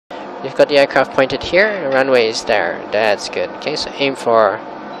You've got the aircraft pointed here, the runway is there. That's good. Okay, so aim for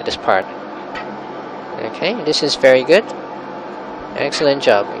this part. Okay, this is very good. Excellent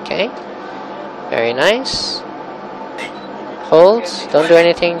job, okay? Very nice. Hold, don't do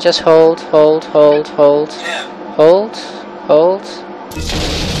anything, just hold, hold, hold, hold. Hold, hold.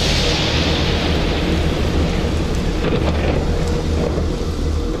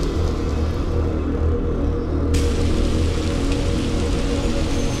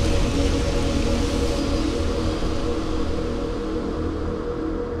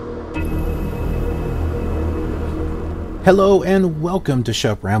 Hello and welcome to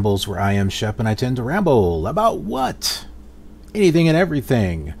Shep Rambles, where I am Shep and I tend to ramble about what? Anything and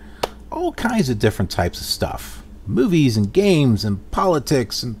everything. All kinds of different types of stuff. Movies and games and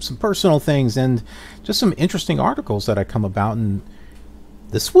politics and some personal things and just some interesting articles that I come about. And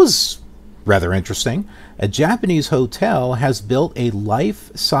this was rather interesting. A Japanese hotel has built a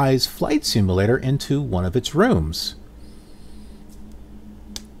life-size flight simulator into one of its rooms.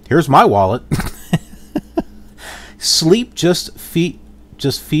 Here's my wallet. Sleep just feet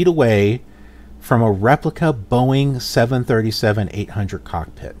away from a replica Boeing 737-800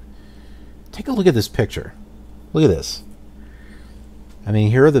 cockpit. Take a look at this picture. Look at this. I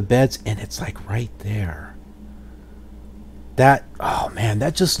mean, here are the beds, and it's like right there. That, oh man,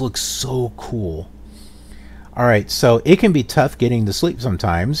 that just looks so cool. All right, so it can be tough getting to sleep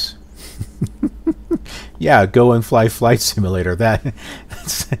sometimes. Yeah, go and fly flight simulator.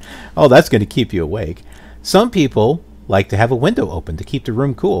 That's going to keep you awake. Some people like to have a window open to keep the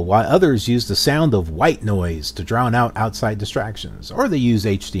room cool, while others use the sound of white noise to drown out outside distractions. Or they use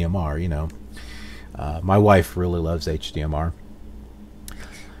HDMR, you know. My wife really loves HDMR.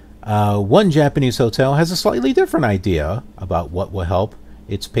 One Japanese hotel has a slightly different idea about what will help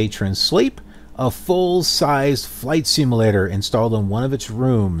its patrons sleep. A full-sized flight simulator installed in one of its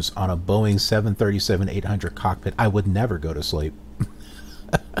rooms on a Boeing 737-800 cockpit. I would never go to sleep.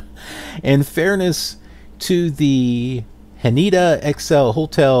 In fairness to the Haneda Excel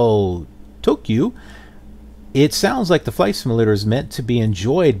Hotel Tokyo, it sounds like the flight simulator is meant to be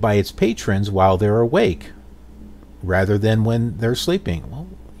enjoyed by its patrons while they're awake, rather than when they're sleeping. Well,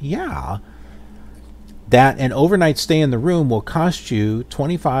 yeah. That an overnight stay in the room will cost you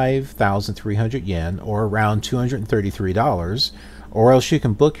 25,300 yen, or around $233, or else you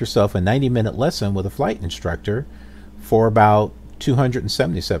can book yourself a 90-minute lesson with a flight instructor for about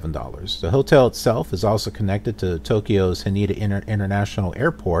 $277. The hotel itself is also connected to Tokyo's Haneda International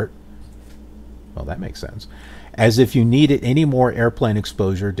Airport. Well, that makes sense. As if you needed any more airplane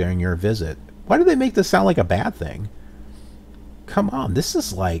exposure during your visit. Why do they make this sound like a bad thing? Come on, this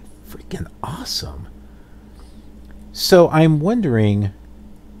is like freaking awesome. So I'm wondering,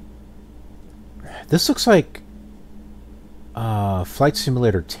 this looks like Flight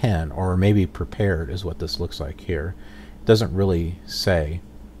Simulator 10, or maybe Prepared is what this looks like here. Doesn't really say.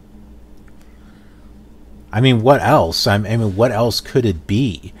 I mean, what else? I mean, what else could it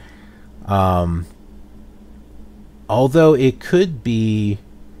be? Although it could be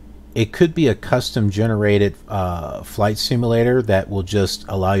a custom generated flight simulator that will just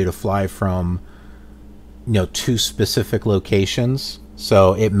allow you to fly from, you know, two specific locations.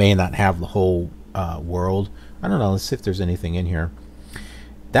 So it may not have the whole world. I don't know. Let's see if there's anything in here.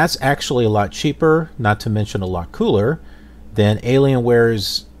 That's actually a lot cheaper, not to mention a lot cooler, than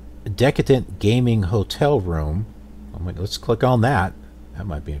Alienware's decadent gaming hotel room. Let's click on that. That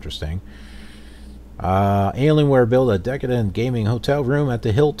might be interesting. Alienware built a decadent gaming hotel room at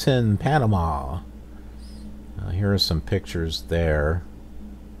the Hilton, Panama. Here are some pictures there.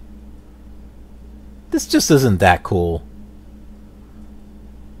 This just isn't that cool.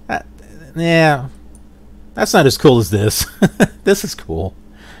 Yeah, that's not as cool as this. This is cool.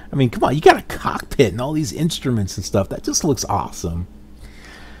 I mean, come on, you got a cockpit and all these instruments and stuff. That just looks awesome.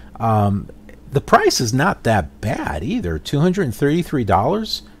 The price is not that bad either.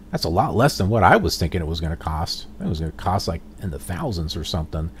 $233? That's a lot less than what I was thinking it was going to cost. It was going to cost like in the thousands or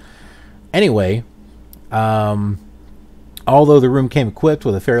something. Anyway, although the room came equipped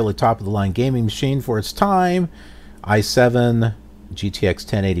with a fairly top-of-the-line gaming machine for its time, i7 GTX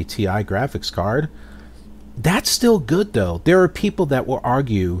 1080 Ti graphics card, that's still good though. There are people that will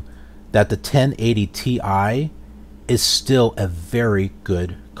argue that the 1080 Ti is still a very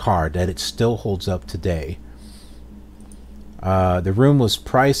good card, that it still holds up today. The room was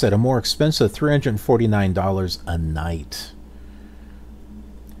priced at a more expensive $349 a night.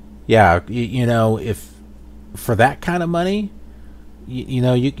 Yeah, you know, if for that kind of money, you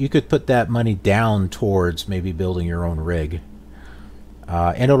know, you could put that money down towards maybe building your own rig.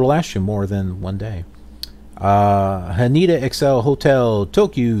 And it'll last you more than one day. Haneda XL Hotel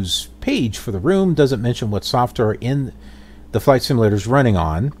Tokyo's page for the room doesn't mention what software in the flight simulator is running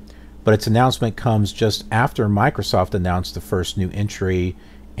on, but its announcement comes just after Microsoft announced the first new entry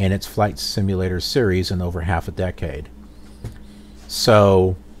in its flight simulator series in over half a decade.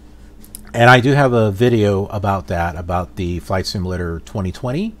 So, and I do have a video about that, about the Flight Simulator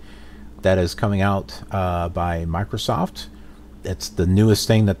 2020 that is coming out by Microsoft. It's the newest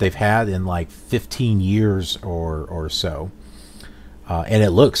thing that they've had in like 15 years or so. And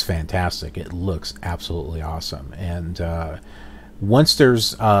it looks fantastic. It looks absolutely awesome. And once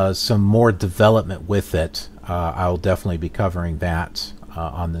there's some more development with it, I'll definitely be covering that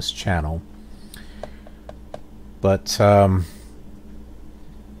on this channel. But I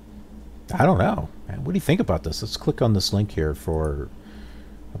don't know. Man, what do you think about this? Let's click on this link here for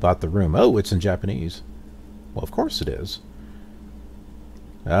about the room. Oh, it's in Japanese. Well, of course it is.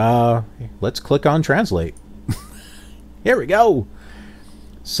 Let's click on translate. Here we go.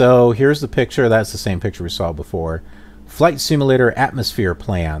 So here's the picture. That's the same picture we saw before. Flight Simulator Atmosphere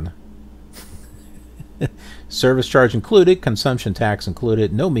Plan. Service charge included, consumption tax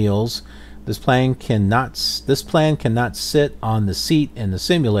included, no meals. This plan cannot sit on the seat in the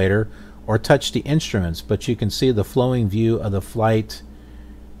simulator or touch the instruments, but you can see the flowing view of the flight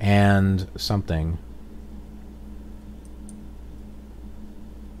and something.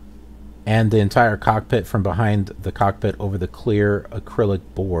 And the entire cockpit from behind the cockpit over the clear acrylic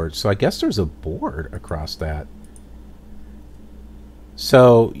board. So I guess there's a board across that.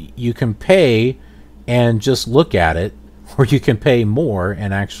 So you can pay and just look at it, or you can pay more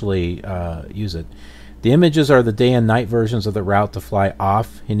and actually use it. The images are the day and night versions of the route to fly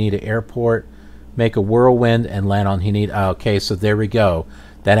off Haneda Airport, make a whirlwind, and land on Haneda. Okay, so there we go.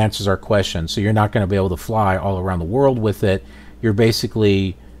 That answers our question. So you're not going to be able to fly all around the world with it. You're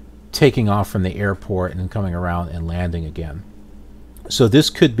basically taking off from the airport and then coming around and landing again. So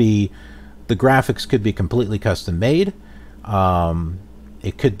this could be, the graphics could be completely custom made.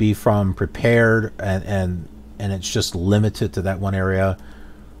 It could be from prepared and it's just limited to that one area.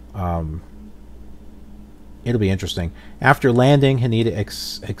 It'll be interesting. After landing, Haneda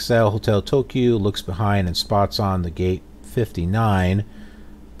XL Hotel Tokyo looks behind and spots on the gate 59.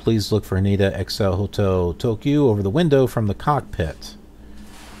 Please look for Haneda XL Hotel Tokyo over the window from the cockpit.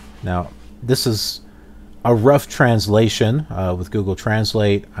 Now, this is a rough translation with Google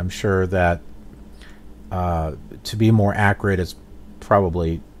Translate. I'm sure that to be more accurate, it's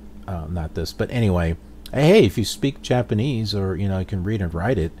probably not this. But anyway, hey, if you speak Japanese or you can read and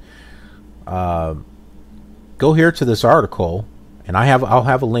write it, go here to this article, and I'll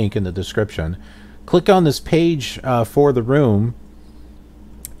have a link in the description. Click on this page for the room,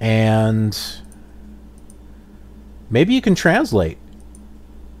 and maybe you can translate.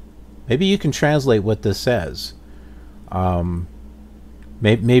 Maybe you can translate what this says.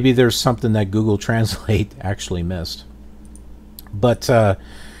 Maybe there's something that Google Translate actually missed. But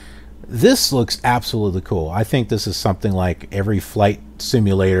this looks absolutely cool. I think this is something like every flight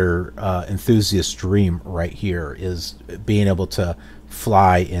simulator enthusiast dream right here, is being able to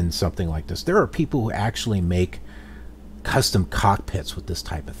fly in something like this. There are people who actually make custom cockpits with this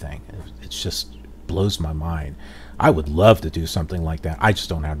type of thing. It just blows my mind. I would love to do something like that. I just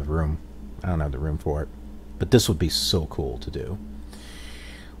don't have the room. I don't have the room for it. But this would be so cool to do.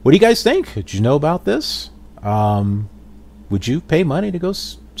 What do you guys think? Did you know about this? Would you pay money to go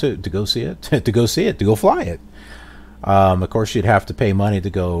see it? to go fly it? Of course, you'd have to pay money to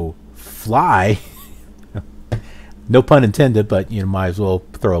go fly. No pun intended, but you might as well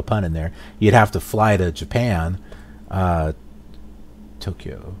throw a pun in there. You'd have to fly to Japan,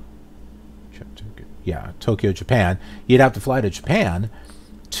 Tokyo. Yeah, Tokyo, Japan. You'd have to fly to Japan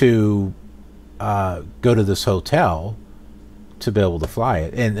to go to this hotel to be able to fly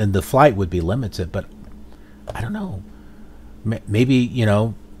it, and the flight would be limited. But I don't know. Maybe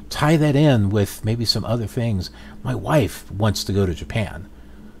tie that in with maybe some other things. My wife wants to go to Japan.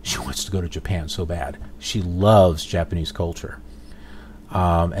 She wants to go to Japan so bad. She loves Japanese culture,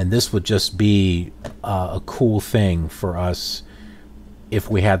 and this would just be a cool thing for us if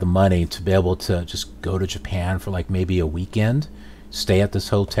we had the money to be able to just go to Japan for like maybe a weekend, stay at this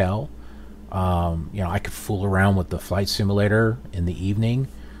hotel. I could fool around with the flight simulator in the evening.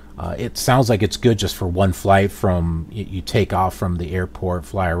 It sounds like it's good just for one flight from you take off from the airport,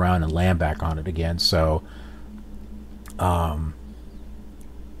 fly around, and land back on it again. So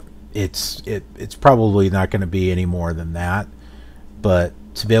it's probably not going to be any more than that. But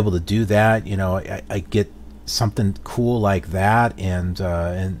to be able to do that, I get something cool like that, and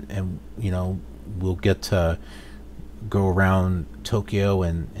we'll get to go around Tokyo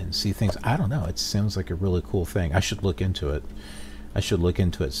and see things. I don't know. It sounds like a really cool thing. I should look into it.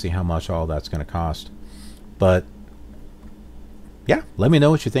 See how much all that's going to cost. But yeah, let me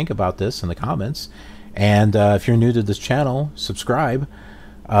know what you think about this in the comments. And if you're new to this channel, subscribe,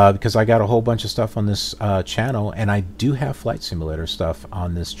 because I got a whole bunch of stuff on this channel, and I do have flight simulator stuff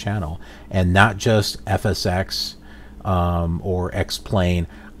on this channel, and not just FSX or X-Plane.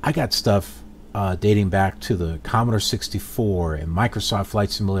 I got stuff dating back to the Commodore 64 and Microsoft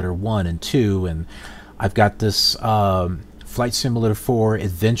Flight Simulator 1 and 2, and I've got this Flight Simulator 4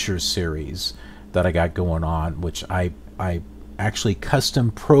 Adventures series that I got going on, which I actually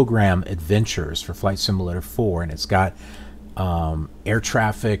custom program adventures for Flight Simulator 4, and it's got air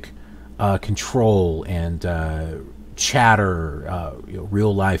traffic control and chatter,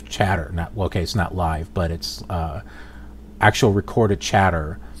 real life chatter. Not well, okay, it's not live, but it's actual recorded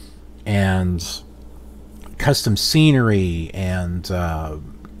chatter, and custom scenery and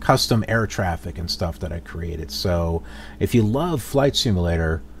custom air traffic and stuff that I created. So if you love Flight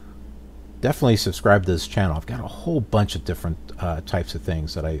Simulator, definitely subscribe to this channel. I've got a whole bunch of different types of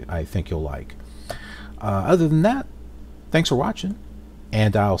things that I think you'll like. Other than that, thanks for watching,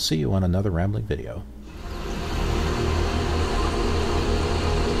 and I'll see you on another rambling video.